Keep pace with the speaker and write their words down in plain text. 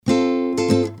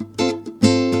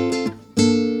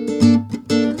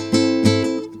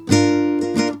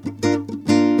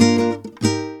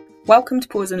Welcome to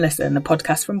Pause and Listen, the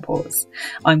podcast from Pause.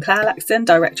 I'm Claire Laxton,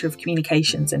 Director of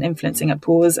Communications and Influencing at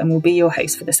Pause, and will be your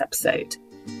host for this episode.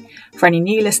 For any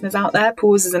new listeners out there,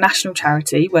 Pause is a national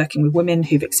charity working with women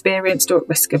who've experienced or at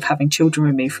risk of having children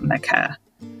removed from their care.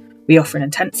 We offer an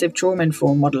intensive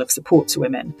trauma-informed model of support to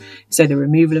women, so the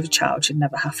removal of a child should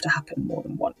never have to happen more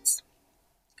than once.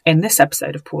 In this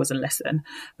episode of Pause and Listen,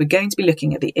 we're going to be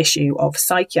looking at the issue of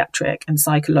psychiatric and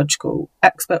psychological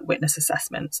expert witness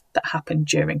assessments that happen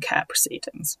during care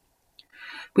proceedings.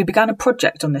 We began a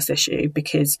project on this issue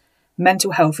because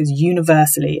mental health is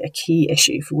universally a key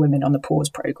issue for women on the Pause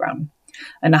programme.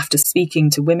 And after speaking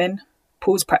to women,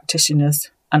 Pause practitioners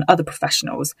and other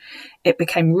professionals, it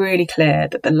became really clear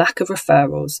that the lack of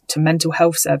referrals to mental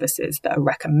health services that are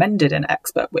recommended in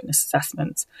expert witness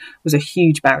assessments was a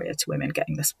huge barrier to women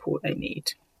getting the support they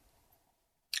need.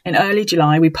 In early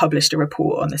July, we published a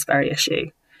report on this very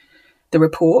issue. The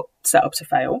report, Set Up to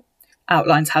Fail,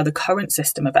 outlines how the current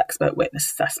system of expert witness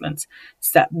assessments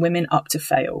set women up to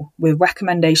fail with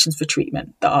recommendations for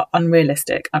treatment that are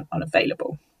unrealistic and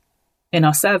unavailable. In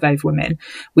our survey of women,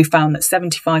 we found that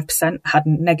 75% had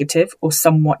negative or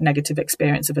somewhat negative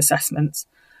experience of assessments,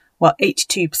 while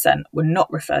 82% were not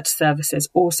referred to services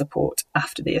or support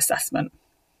after the assessment.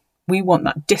 We want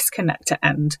that disconnect to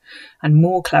end and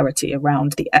more clarity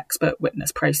around the expert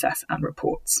witness process and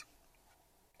reports.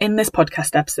 In this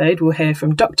podcast episode, we'll hear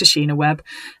from Dr. Sheena Webb,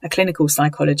 a clinical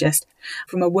psychologist,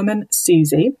 from a woman,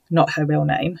 Susie, not her real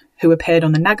name, who appeared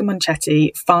on the Naga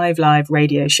Munchetty 5 Live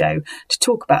radio show to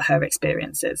talk about her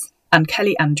experiences, and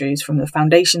Kelly Andrews from the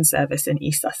Foundation Service in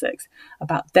East Sussex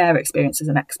about their experiences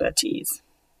and expertise.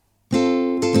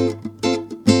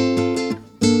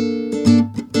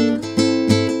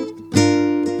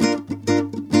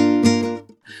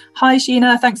 Hi,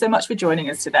 Sheena. Thanks so much for joining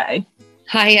us today.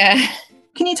 Hiya.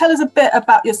 Can you tell us a bit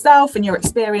about yourself and your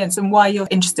experience and why you're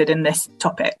interested in this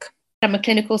topic? I'm a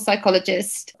clinical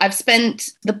psychologist. I've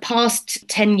spent the past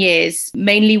 10 years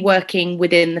mainly working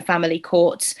within the family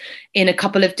court in a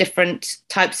couple of different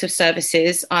types of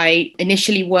services. I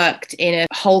initially worked in a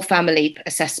whole family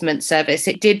assessment service.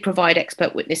 It did provide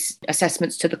expert witness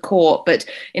assessments to the court, but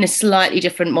in a slightly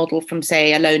different model from,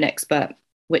 say, a lone expert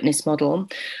witness model.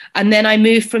 And then I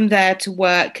moved from there to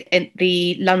work in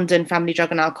the London Family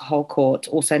Drug and Alcohol Court,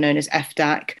 also known as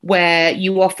FDAC, where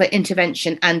you offer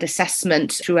intervention and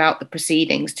assessment throughout the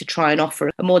proceedings to try and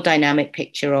offer a more dynamic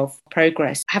picture of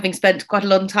progress. Having spent quite a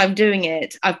long time doing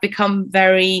it, I've become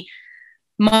very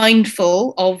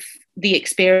mindful of the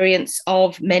experience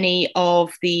of many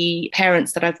of the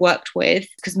parents that I've worked with,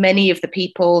 because many of the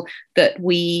people that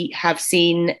we have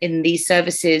seen in these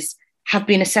services have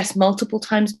been assessed multiple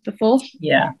times before,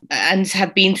 and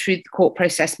have been through the court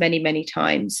process many, many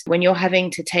times. When you're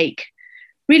having to take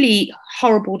really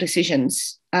horrible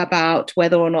decisions about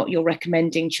whether or not you're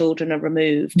recommending children are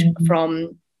removed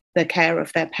from the care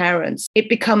of their parents, it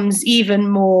becomes even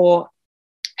more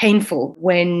painful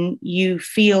when you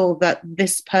feel that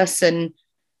this person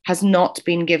has not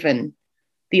been given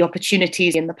the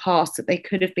opportunities in the past that they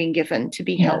could have been given to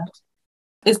be helped.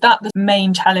 Is that the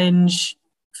main challenge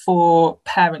for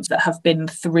parents that have been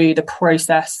through the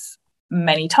process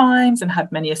many times and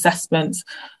had many assessments,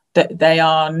 that they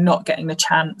are not getting the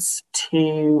chance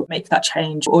to make that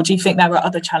change? Or do you think there are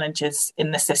other challenges in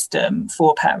the system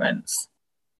for parents?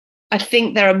 I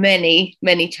think there are many,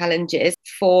 many challenges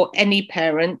for any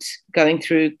parent going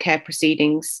through care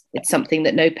proceedings. It's something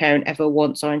that no parent ever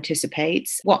wants or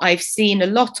anticipates. What I've seen a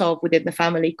lot of within the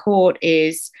family court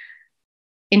is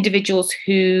individuals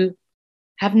who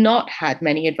have not had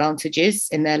many advantages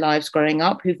in their lives growing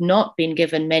up, who've not been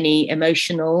given many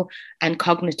emotional and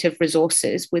cognitive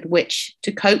resources with which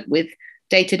to cope with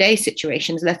day-to-day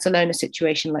situations, let alone a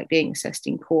situation like being assessed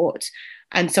in court.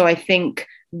 And so I think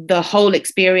the whole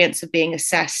experience of being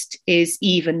assessed is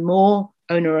even more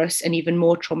onerous and even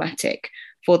more traumatic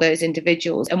for those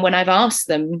individuals. And when I've asked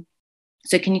them,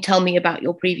 so can you tell me about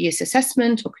your previous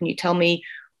assessment, or can you tell me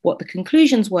what the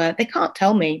conclusions were? They can't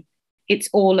tell me. It's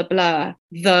all a blur.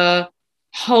 The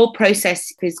whole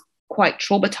process is quite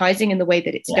traumatizing in the way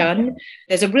that it's done.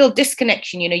 There's a real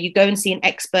disconnection. You go and see an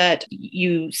expert,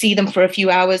 you see them for a few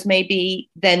hours maybe,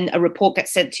 then a report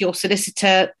gets sent to your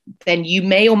solicitor, then you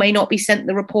may or may not be sent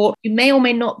the report. You may or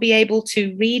may not be able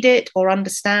to read it or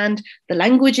understand the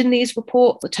language in these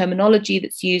reports. The terminology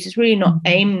that's used is really not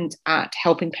aimed at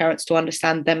helping parents to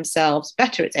understand themselves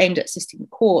better. It's aimed at assisting the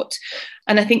court.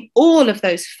 And I think all of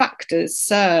those factors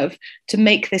serve to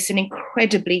make this an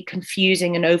incredibly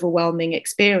confusing and overwhelming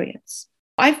experience.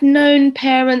 I've known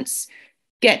parents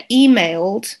get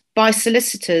emailed by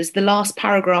solicitors the last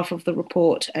paragraph of the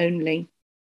report only.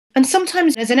 And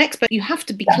sometimes as an expert, you have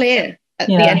to be clear at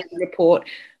the end of the report.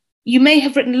 You may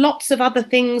have written lots of other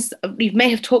things. You may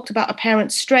have talked about a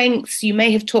parent's strengths. You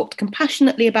may have talked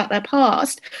compassionately about their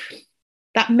past.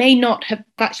 That may not have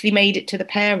actually made it to the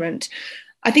parent.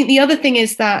 I think the other thing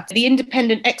is that the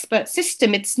independent expert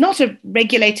system, it's not a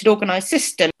regulated, organised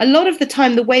system. A lot of the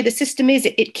time, the way the system is,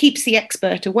 it keeps the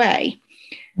expert away.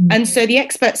 And so the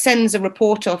expert sends a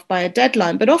report off by a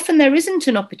deadline, but often there isn't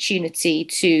an opportunity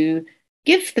to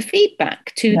give the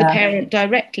feedback to the parent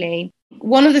directly.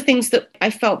 One of the things that I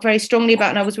felt very strongly about,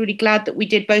 and I was really glad that we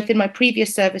did both in my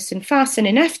previous service in FAS and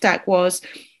in FDAC, was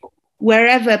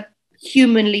wherever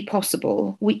humanly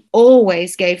possible, we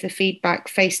always gave the feedback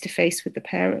face to face with the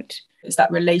parent. It's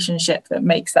that relationship that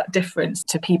makes that difference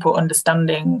to people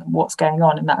understanding what's going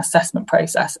on in that assessment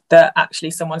process, that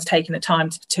actually someone's taken the time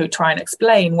to try and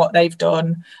explain what they've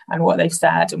done and what they've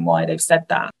said and why they've said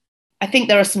that. I think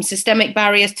there are some systemic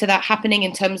barriers to that happening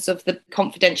in terms of the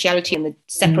confidentiality and the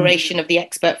separation of the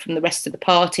expert from the rest of the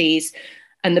parties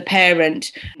and the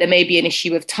parent. There may be an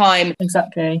issue of time.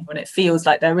 Exactly. And it feels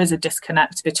like there is a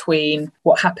disconnect between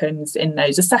what happens in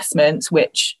those assessments,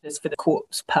 which is for the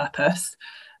court's purpose,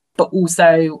 but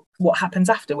also what happens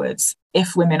afterwards.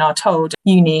 If women are told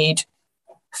you need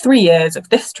 3 years of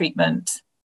this treatment,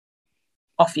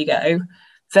 off you go,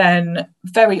 then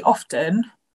very often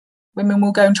women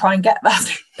will go and try and get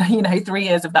that, 3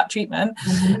 years of that treatment.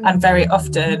 And very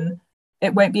often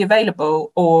it won't be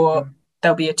available, or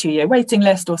there'll be a 2-year waiting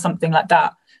list or something like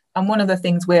that. And one of the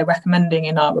things we're recommending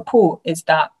in our report is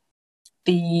that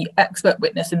the expert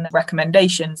witness and the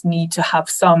recommendations need to have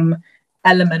some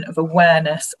element of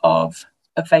awareness of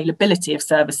availability of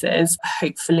services.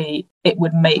 Hopefully it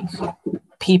would make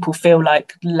people feel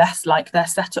like less like they're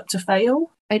set up to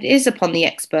fail. It is upon the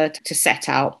expert to set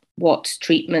out what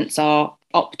treatments are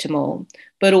optimal,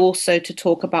 but also to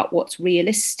talk about what's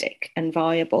realistic and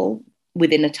viable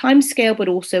within a timescale, but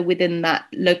also within that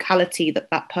locality that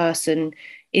that person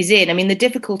is in. I mean, the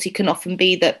difficulty can often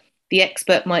be that the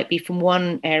expert might be from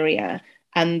one area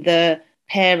and the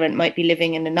parent might be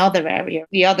living in another area.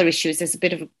 The other issue is there's a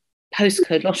bit of a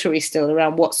postcode lottery still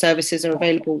around what services are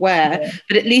available where,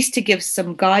 but at least to give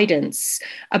some guidance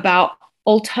about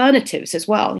alternatives as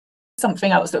well.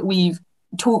 Something else that we've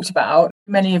talked about,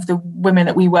 many of the women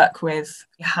that we work with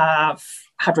have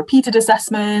had repeated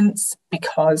assessments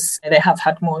because they have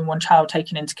had more than one child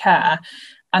taken into care.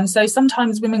 And so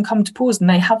sometimes women come to PAWS and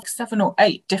they have 7 or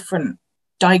 8 different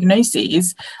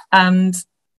diagnoses and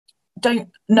don't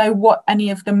know what any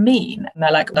of them mean. And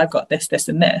they're like, I've got this, this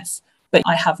and this, but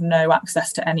I have no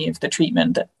access to any of the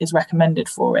treatment that is recommended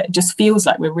for it. It just feels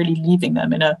like we're really leaving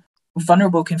them in a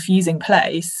vulnerable, confusing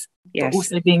place. Yes. But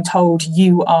also being told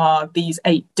you are these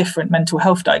 8 different mental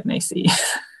health diagnoses.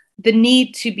 The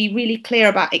need to be really clear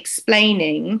about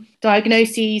explaining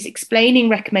diagnoses, explaining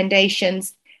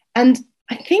recommendations. And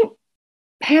I think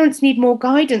parents need more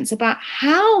guidance about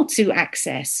how to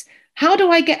access. How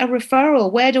do I get a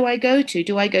referral? Where do I go to?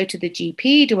 Do I go to the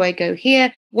GP? Do I go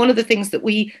here? One of the things that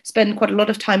we spend quite a lot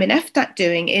of time in FDAC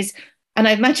doing is, and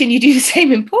I imagine you do the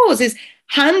same in PAWS, is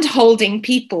hand-holding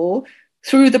people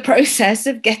through the process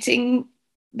of getting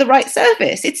the right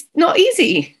service. It's not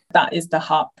easy. That is the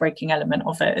heartbreaking element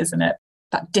of it, isn't it?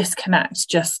 That disconnect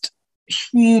just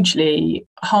hugely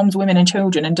harms women and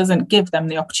children and doesn't give them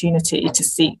the opportunity to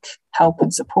seek help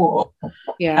and support.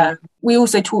 Yeah. We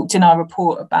also talked in our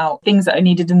report about things that are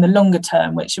needed in the longer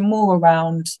term, which are more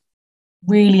around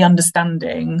really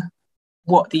understanding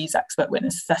what these expert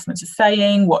witness assessments are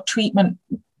saying, what treatment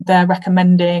they're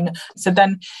recommending. So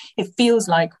then it feels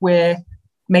like we're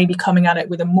maybe coming at it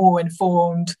with a more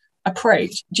informed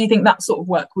approach. Do you think that sort of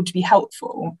work would be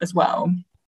helpful as well?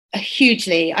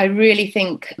 Hugely. I really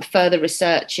think further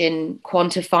research in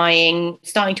quantifying,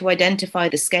 starting to identify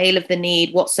the scale of the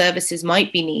need, what services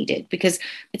might be needed, because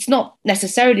it's not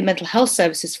necessarily mental health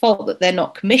services' fault that they're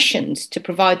not commissioned to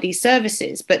provide these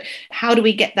services, but how do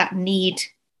we get that need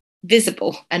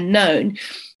visible and known?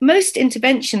 Most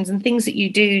interventions and things that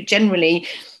you do generally,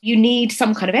 you need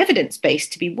some kind of evidence base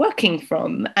to be working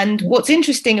from. And what's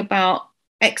interesting about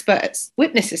experts'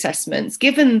 witness assessments,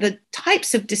 given the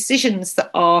types of decisions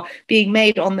that are being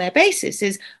made on their basis,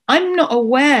 is I'm not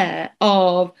aware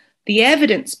of the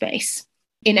evidence base.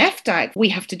 In FDAC, we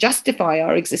have to justify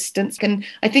our existence. And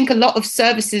I think a lot of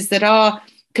services that are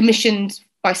commissioned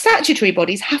by statutory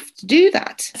bodies have to do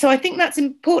that. So I think that's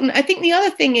important. I think the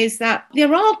other thing is that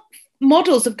there are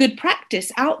models of good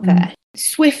practice out there.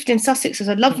 Swift in Sussex has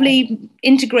a lovely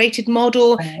integrated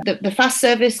model, the FAST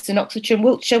service in Oxfordshire and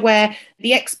Wiltshire, where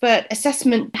the expert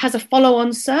assessment has a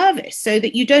follow-on service, so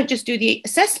that you don't just do the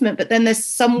assessment, but then there's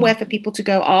somewhere for people to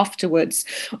go afterwards,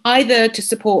 either to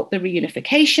support the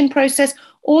reunification process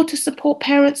or to support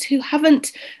parents who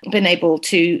haven't been able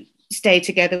to stay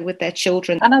together with their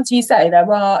children. And as you say,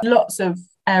 there are lots of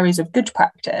areas of good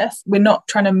practice. We're not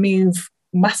trying to move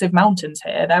massive mountains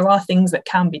here. There are things that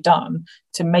can be done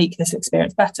to make this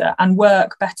experience better and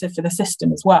work better for the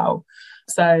system as well.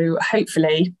 So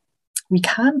hopefully we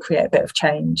can create a bit of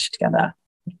change together.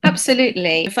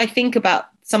 Absolutely. If I think about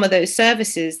some of those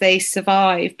services, they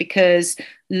survive because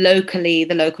locally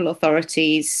the local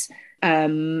authorities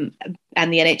and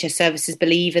the NHS services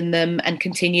believe in them and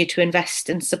continue to invest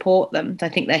and support them. I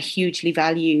think they're hugely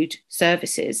valued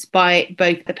services by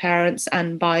both the parents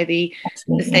and by the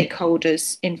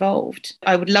stakeholders involved.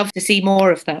 I would love to see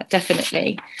more of that,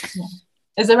 definitely. Yeah.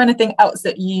 Is there anything else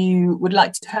that you would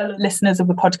like to tell listeners of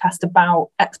the podcast about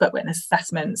expert witness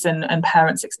assessments and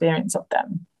parents' experience of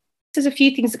them? There's a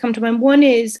few things that come to mind. One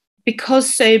is,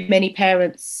 because so many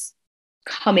parents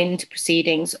come into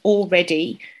proceedings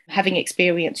already having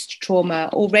experienced trauma,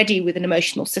 already with an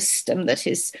emotional system that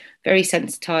is very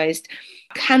sensitized,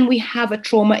 can we have a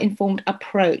trauma-informed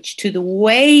approach to the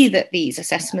way that these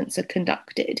assessments are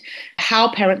conducted,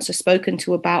 how parents are spoken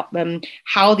to about them,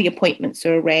 how the appointments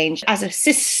are arranged? As a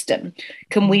system,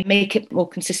 can we make it more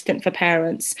consistent for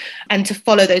parents and to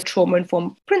follow those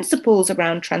trauma-informed principles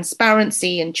around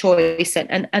transparency and choice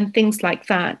and things like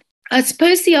that? I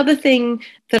suppose the other thing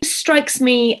that strikes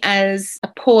me as a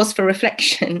pause for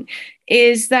reflection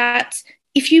is that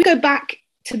if you go back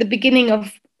to the beginning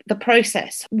of the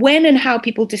process, when and how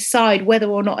people decide whether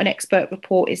or not an expert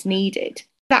report is needed,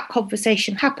 that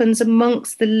conversation happens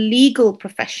amongst the legal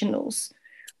professionals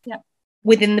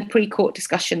within the pre-court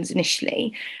discussions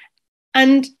initially.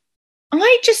 And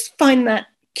I just find that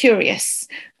curious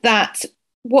that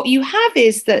what you have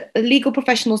is that the legal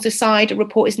professionals decide a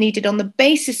report is needed on the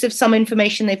basis of some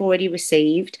information they've already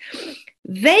received.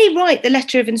 They write the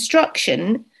letter of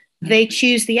instruction. They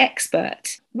choose the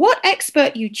expert. What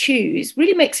expert you choose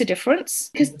really makes a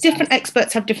difference, because different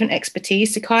experts have different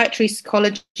expertise: psychiatry,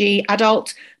 psychology,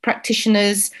 adult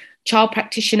practitioners, child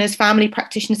practitioners, family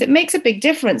practitioners. It makes a big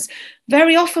difference.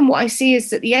 Very often what I see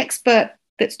is that the expert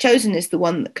that's chosen is the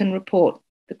one that can report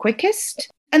the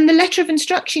quickest. And the letter of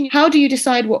instruction, how do you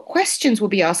decide what questions will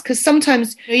be asked? Because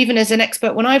sometimes, even as an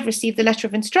expert, when I've received the letter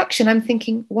of instruction, I'm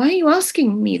thinking, why are you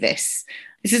asking me this?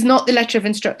 This is not the letter of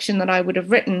instruction that I would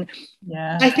have written.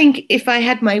 Yeah. I think if I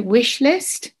had my wish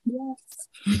list,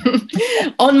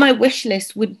 on my wish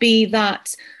list would be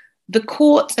that the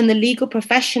court and the legal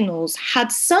professionals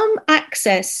had some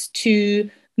access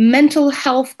to mental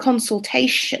health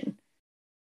consultation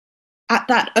at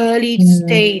that early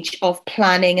stage of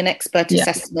planning an expert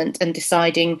assessment and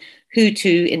deciding who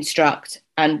to instruct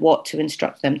and what to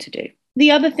instruct them to do. The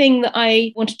other thing that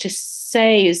I wanted to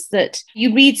say is that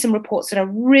you read some reports that are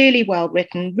really well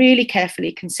written, really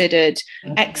carefully considered,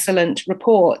 excellent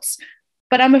reports.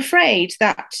 But I'm afraid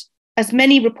that as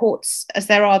many reports as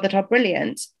there are that are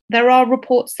brilliant, there are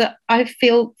reports that I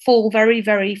feel fall very,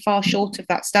 very far short of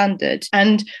that standard.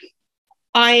 And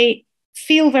I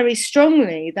feel very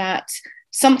strongly that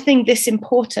something this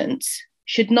important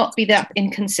should not be that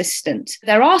inconsistent.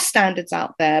 There are standards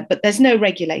out there, but there's no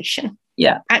regulation.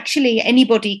 Yeah. Actually,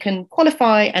 anybody can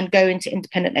qualify and go into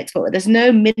independent expert. There's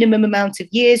no minimum amount of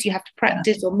years you have to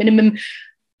practice or minimum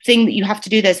thing that you have to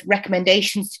do. There's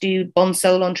recommendations to do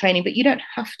Bond-Solon training, but you don't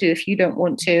have to if you don't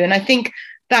want to. And I think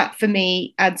that for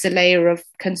me adds a layer of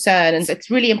concern. And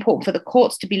it's really important for the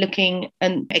courts to be looking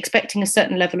and expecting a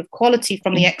certain level of quality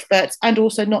from the experts, and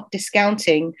also not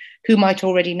discounting who might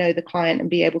already know the client and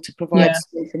be able to provide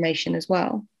some information as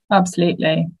well.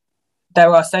 Absolutely.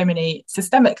 There are so many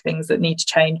systemic things that need to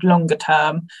change longer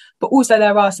term, but also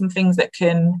there are some things that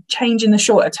can change in the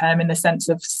shorter term, in the sense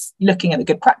of looking at the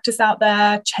good practice out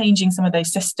there, changing some of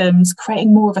those systems,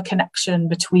 creating more of a connection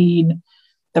between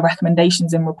the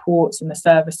recommendations and reports and the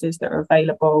services that are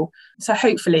available. So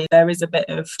hopefully there is a bit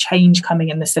of change coming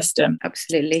in the system.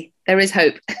 Absolutely. There is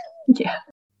hope. Yeah.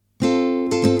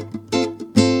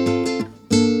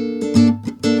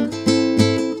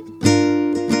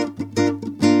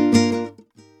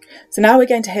 So now we're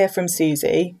going to hear from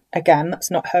Susie, again,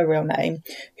 that's not her real name,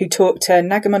 who talked to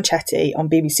Naga Chetty on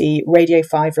BBC Radio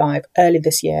 5 Live earlier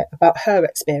this year about her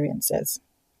experiences.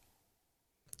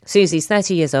 Susie's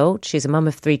 30 years old. She's a mum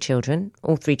of 3 children.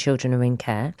 All 3 children are in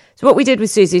care. So what we did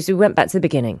with Susie is we went back to the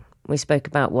beginning. We spoke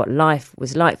about what life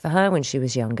was like for her when she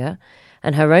was younger.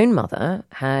 And her own mother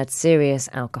had serious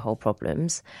alcohol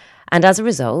problems. And as a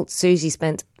result, Susie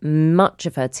spent much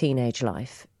of her teenage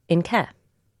life in care.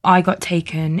 I got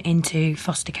taken into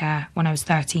foster care when I was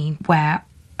 13, where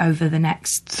over the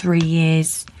next 3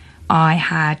 years, I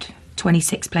had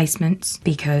 26 placements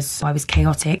because I was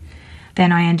chaotic.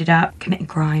 Then I ended up committing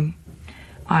crime.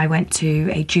 I went to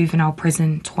a juvenile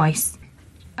prison twice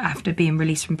after being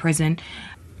released from prison.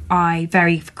 I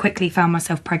very quickly found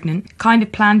myself pregnant. Kind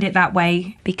of planned it that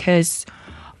way because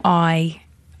I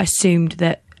assumed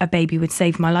that a baby would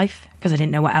save my life because I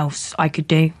didn't know what else I could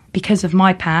do. Because of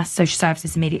my past, social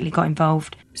services immediately got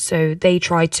involved. So they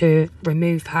tried to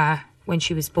remove her when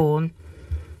she was born.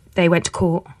 They went to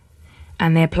court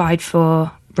and they applied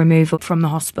for removal from the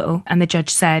hospital. And the judge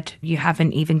said, you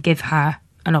haven't even given her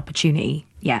an opportunity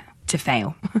yet to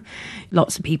fail.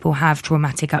 Lots of people have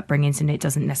traumatic upbringings and it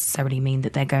doesn't necessarily mean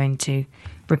that they're going to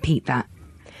repeat that.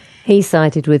 He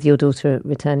sided with your daughter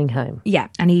returning home? Yeah,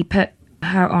 and he put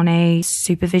her on a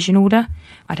supervision order.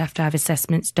 I'd have to have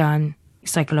assessments done,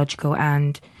 psychological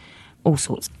and all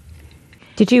sorts.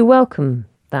 Did you welcome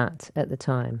that at the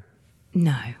time?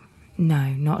 No,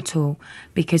 not at all.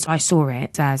 Because I saw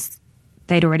it as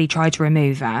they'd already tried to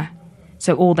remove her.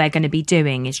 So all they're going to be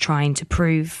doing is trying to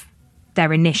prove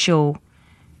their initial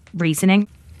reasoning.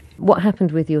 What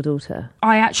happened with your daughter?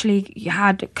 I actually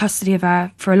had custody of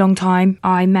her for a long time.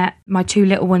 I met my 2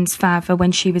 little ones' father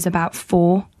when she was about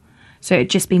 4. So it'd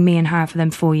just been me and her for them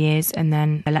 4 years, and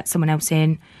then I let someone else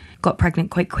in, got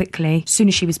pregnant quite quickly. As soon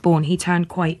as she was born, he turned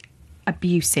quite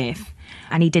abusive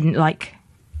and he didn't like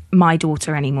my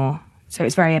daughter anymore. So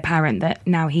it's very apparent that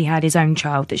now he had his own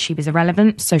child, that she was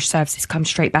irrelevant. Social services come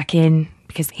straight back in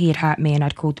because he had hurt me and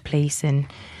I'd called the police and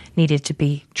needed to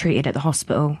be treated at the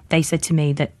hospital. They said to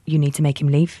me that you need to make him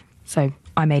leave. So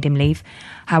I made him leave.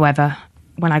 However,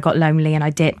 when I got lonely and I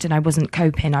dipped and I wasn't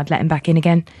coping, I'd let him back in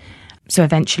again. So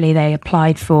eventually they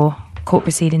applied for court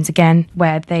proceedings again,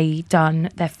 where they done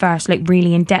their first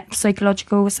really in-depth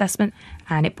psychological assessment,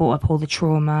 and it brought up all the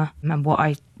trauma and what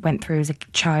I went through as a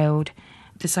child.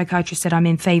 The psychiatrist said, I'm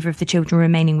in favour of the children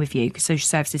remaining with you, because social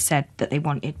services said that they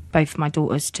wanted both my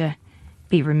daughters to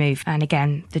be removed. And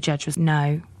again, the judge was,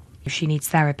 no, if she needs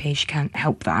therapy, she can't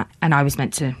help that. And I was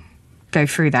meant to go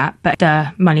through that, but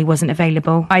the money wasn't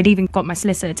available. I'd even got my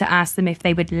solicitor to ask them if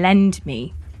they would lend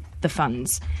me the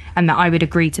funds and that I would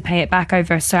agree to pay it back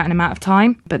over a certain amount of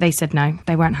time, but they said no,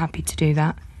 they weren't happy to do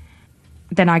that.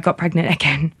 Then I got pregnant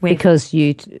again. Because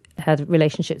you'd had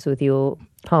relationships with your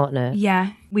partner?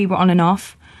 Yeah, we were on and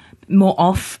off, more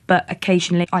off, but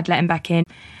occasionally I'd let him back in,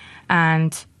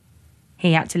 and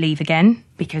he had to leave again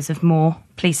because of more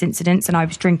police incidents, and I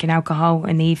was drinking alcohol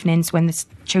in the evenings when the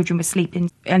children were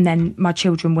sleeping, and then my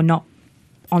children were not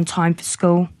on time for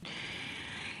school.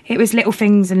 It was little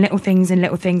things and little things and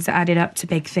little things that added up to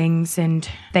big things, and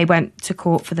they went to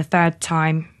court for the 3rd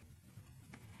time.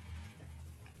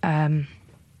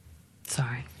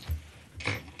 Sorry.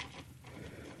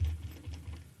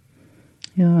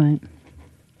 You're all right.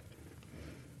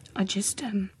 I just,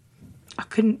 I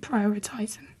couldn't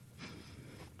prioritise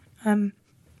him.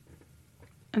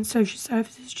 And social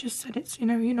services just said it's,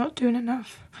 you're not doing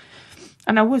enough.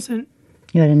 And I wasn't.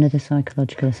 You had another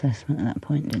psychological assessment at that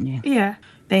point, didn't you? Yeah.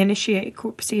 They initiated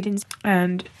court proceedings,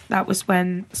 and that was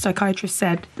when the psychiatrist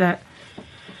said that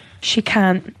she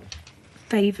can't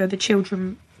favour the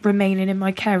children remaining in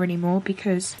my care anymore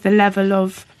because the level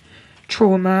of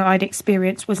trauma I'd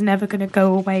experienced was never going to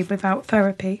go away without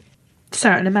therapy.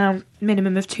 Certain amount,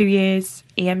 minimum of 2 years,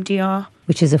 EMDR.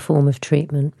 Which is a form of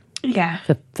treatment. Yeah.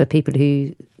 For people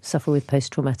who suffer with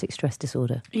post-traumatic stress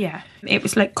disorder. Yeah. It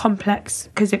was complex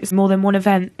because it was more than one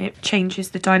event. It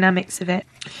changes the dynamics of it.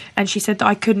 And she said that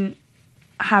I couldn't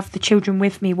have the children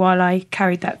with me while I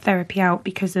carried that therapy out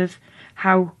because of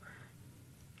how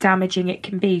damaging it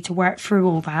can be to work through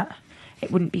all that.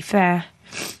 It wouldn't be fair.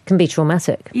 It can be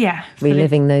traumatic. Yeah.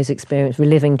 Reliving those experiences,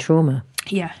 reliving trauma.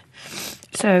 Yeah.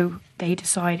 So they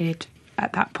decided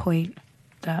at that point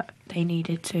that they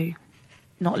needed to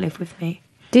not live with me.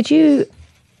 Did you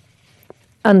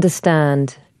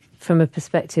understand from a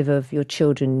perspective of your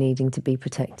children needing to be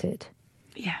protected?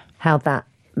 Yeah. How that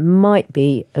might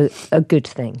be a good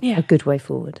thing, a good way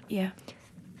forward? Yeah.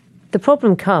 The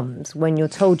problem comes when you're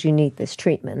told you need this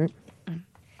treatment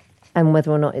and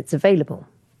whether or not it's available.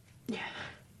 Yeah.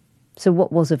 So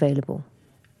what was available?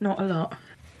 Not a lot.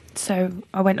 So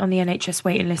I went on the NHS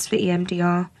waiting list for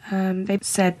EMDR. They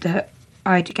said that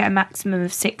I'd get a maximum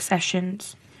of 6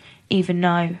 sessions, even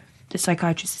though the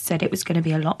psychiatrist said it was going to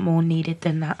be a lot more needed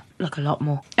than that, a lot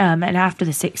more. And after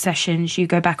the 6 sessions, you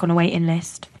go back on a waiting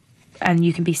list and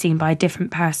you can be seen by a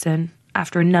different person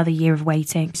after another year of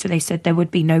waiting. So they said there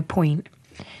would be no point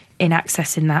in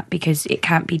accessing that because it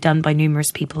can't be done by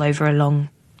numerous people over a long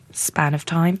span of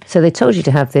time. So they told you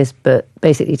to have this, but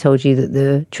basically told you that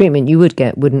the treatment you would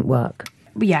get wouldn't work.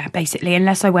 Yeah, basically,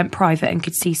 unless I went private and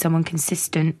could see someone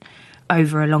consistent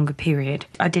over a longer period.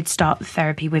 I did start the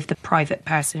therapy with the private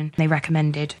person they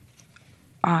recommended.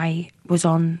 I was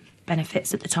on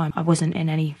benefits at the time. I wasn't in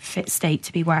any fit state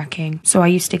to be working. So I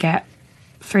used to get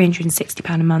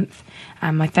 £360 a month,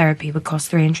 and my therapy would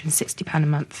cost £360 a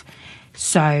month.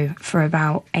 So for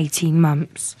about 18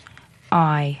 months,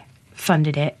 I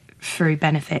funded it through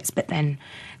benefits, but then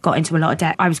got into a lot of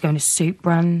debt. I was going to soup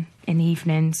run in the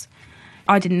evenings.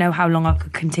 I didn't know how long I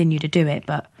could continue to do it,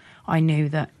 but I knew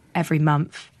that every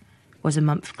month was a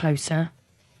month closer.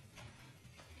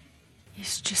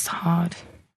 It's just hard.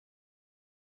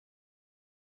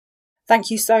 Thank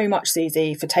you so much,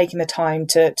 Susie, for taking the time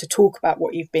to talk about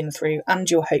what you've been through and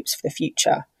your hopes for the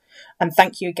future. And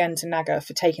thank you again to Naga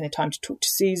for taking the time to talk to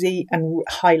Susie and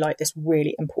highlight this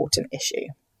really important issue.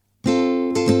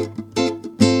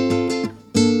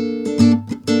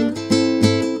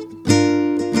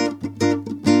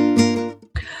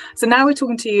 So now we're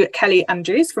talking to Kelly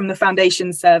Andrews from the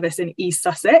Foundation Service in East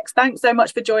Sussex. Thanks so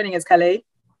much for joining us, Kelly.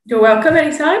 You're welcome,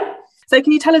 anytime. So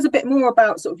can you tell us a bit more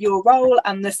about sort of your role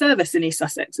and the service in East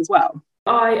Sussex as well?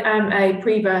 I am a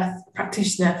pre-birth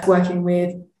practitioner working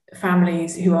with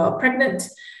families who are pregnant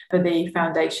for the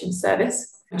Foundation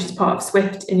Service, which is part of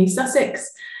SWIFT in East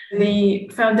Sussex. The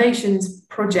Foundation's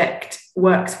project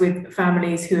works with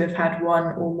families who have had one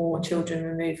or more children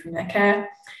removed from their care.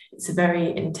 It's a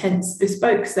very intense,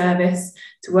 bespoke service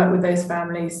to work with those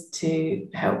families to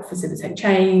help facilitate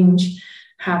change,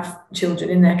 have children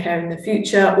in their care in the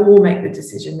future, or make the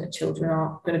decision that children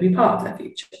are going to be part of their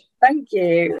future. Thank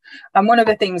you. And one of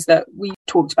the things that we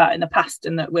talked about in the past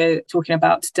and that we're talking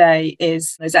about today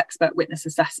is those expert witness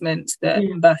assessments that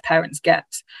birth parents get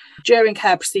during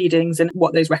care proceedings and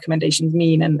what those recommendations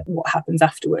mean and what happens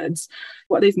afterwards.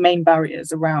 What are those main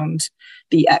barriers around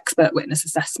the expert witness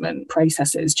assessment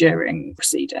processes during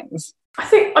proceedings? I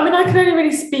can only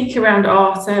really speak around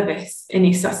our service in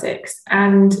East Sussex,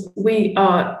 and we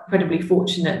are incredibly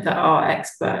fortunate that our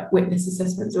expert witness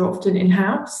assessments are often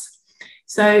in-house.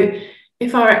 So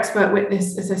if our expert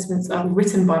witness assessments are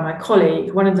written by my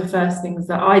colleague, one of the first things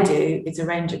that I do is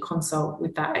arrange a consult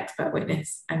with that expert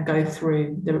witness and go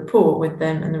through the report with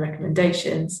them and the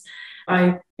recommendations.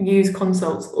 I use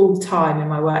consults all the time in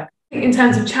my work. In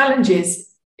terms of challenges,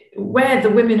 where the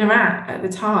women are at the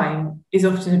time is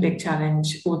often a big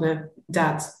challenge, or the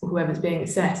dads or whoever's being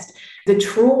assessed. The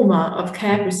trauma of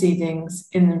care proceedings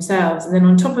in themselves, and then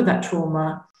on top of that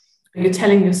trauma, you're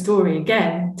telling your story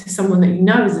again to someone that you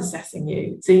know is assessing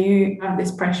you. So you have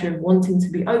this pressure of wanting to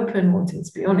be open, wanting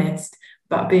to be honest,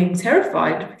 but being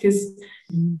terrified because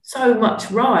so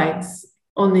much rides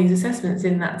on these assessments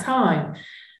in that time.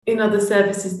 In other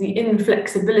services, the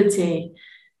inflexibility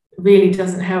really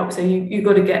doesn't help. So you've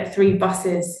got to get 3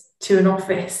 buses to an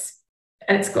office,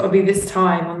 and it's got to be this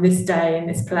time on this day in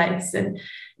this place. And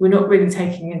we're not really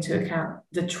taking into account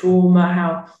the trauma,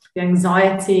 how the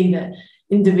anxiety, the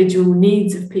individual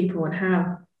needs of people, and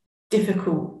how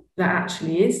difficult that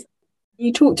actually is.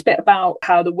 You talked a bit about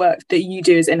how the work that you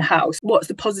do is in-house. What's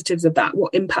the positives of that?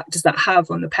 What impact does that have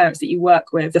on the parents that you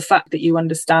work with? The fact that you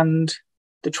understand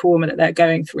the trauma that they're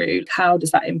going through, how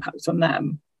does that impact on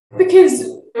them? Because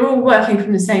we're all working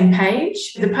from the same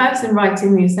page, the person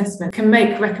writing the assessment can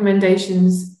make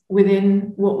recommendations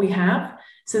within what we have.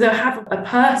 So they'll have a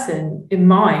person in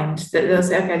mind that they'll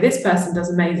say, okay, this person does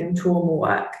amazing trauma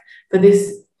work for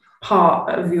this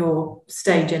part of your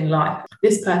stage in life.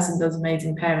 This person does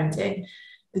amazing parenting.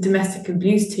 The domestic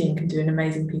abuse team can do an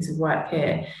amazing piece of work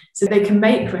here. So they can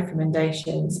make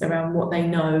recommendations around what they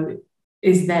know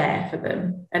is there for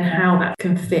them and how that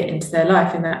can fit into their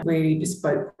life in that really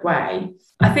bespoke way.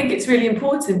 I think it's really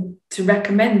important to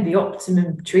recommend the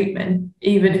optimum treatment,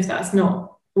 even if that's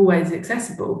not always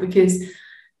accessible, because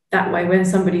that way, when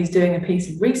somebody's doing a piece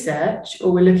of research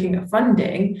or we're looking at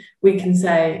funding, we can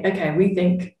say, okay, we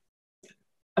think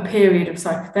a period of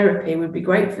psychotherapy would be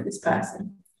great for this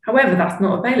person. However, that's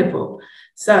not available.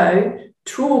 So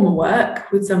trauma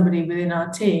work with somebody within our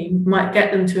team might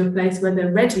get them to a place where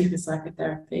they're ready for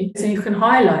psychotherapy. So you can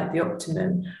highlight the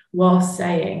optimum whilst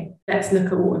saying, let's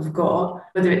look at what we've got,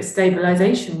 whether it's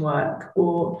stabilisation work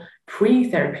or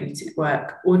pre-therapeutic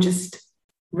work or just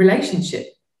relationship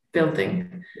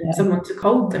building, someone to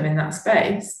hold them in that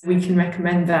space. We can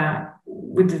recommend that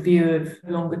with the view of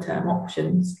longer term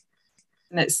options.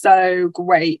 And it's so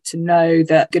great to know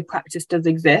that good practice does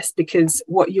exist, because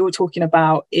what you're talking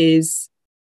about is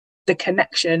the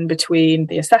connection between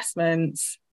the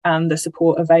assessments, and the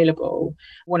support available.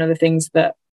 One of the things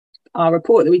that our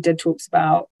report that we did talks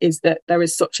about is that there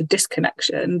is such a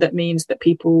disconnection that means that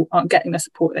people aren't getting the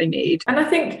support they need. And I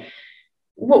think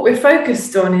what we're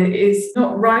focused on is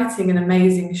not writing an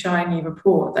amazing, shiny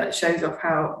report that shows off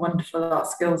how wonderful our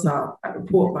skills are at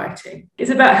report writing.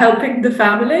 It's about helping the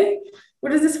family.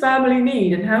 What does this family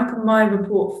need? And how can my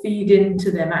report feed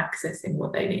into them accessing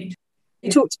what they need? You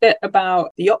talked a bit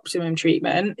about the optimum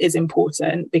treatment is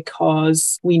important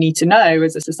because we need to know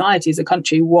as a society, as a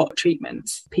country, what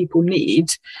treatments people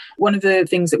need. One of the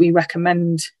things that we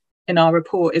recommend in our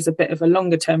report is a bit of a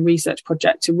longer term research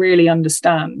project to really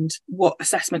understand what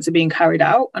assessments are being carried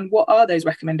out and what are those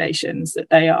recommendations that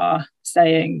they are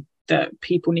saying that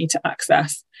people need to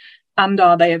access, and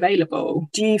are they available?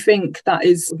 Do you think that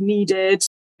is needed?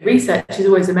 Research is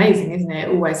always amazing, isn't it?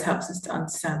 It always helps us to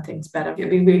understand things better. It'd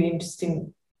be really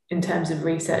interesting in terms of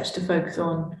research to focus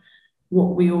on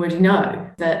what we already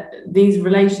know, that these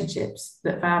relationships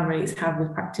that families have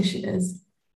with practitioners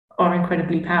are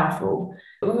incredibly powerful.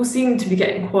 We all seem to be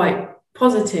getting quite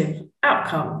positive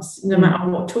outcomes, no matter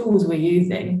what tools we're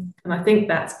using. And I think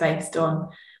that's based on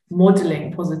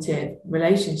modelling positive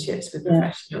relationships with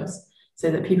professionals so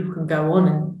that people can go on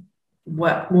and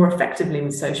work more effectively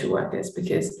with social workers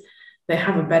because they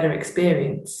have a better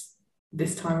experience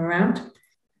this time around.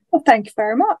 Well, thank you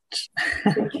very much.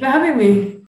 Thank you for having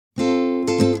me.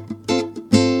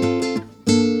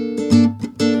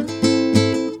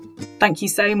 Thank you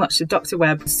so much to Dr.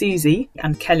 Webb, Susie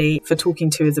and Kelly for talking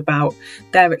to us about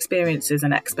their experiences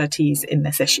and expertise in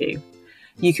this issue.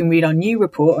 You can read our new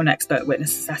report on expert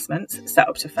witness assessments, Set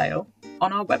Up to Fail,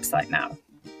 on our website now.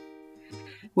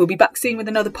 We'll be back soon with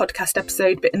another podcast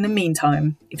episode, but in the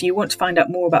meantime, if you want to find out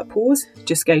more about Pause,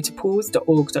 just go to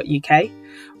pause.org.uk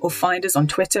or find us on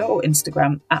Twitter or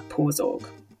Instagram @pauseorg.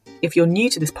 If you're new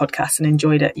to this podcast and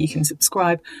enjoyed it, you can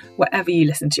subscribe wherever you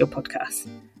listen to your podcasts.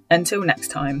 Until next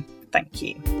time, thank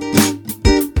you.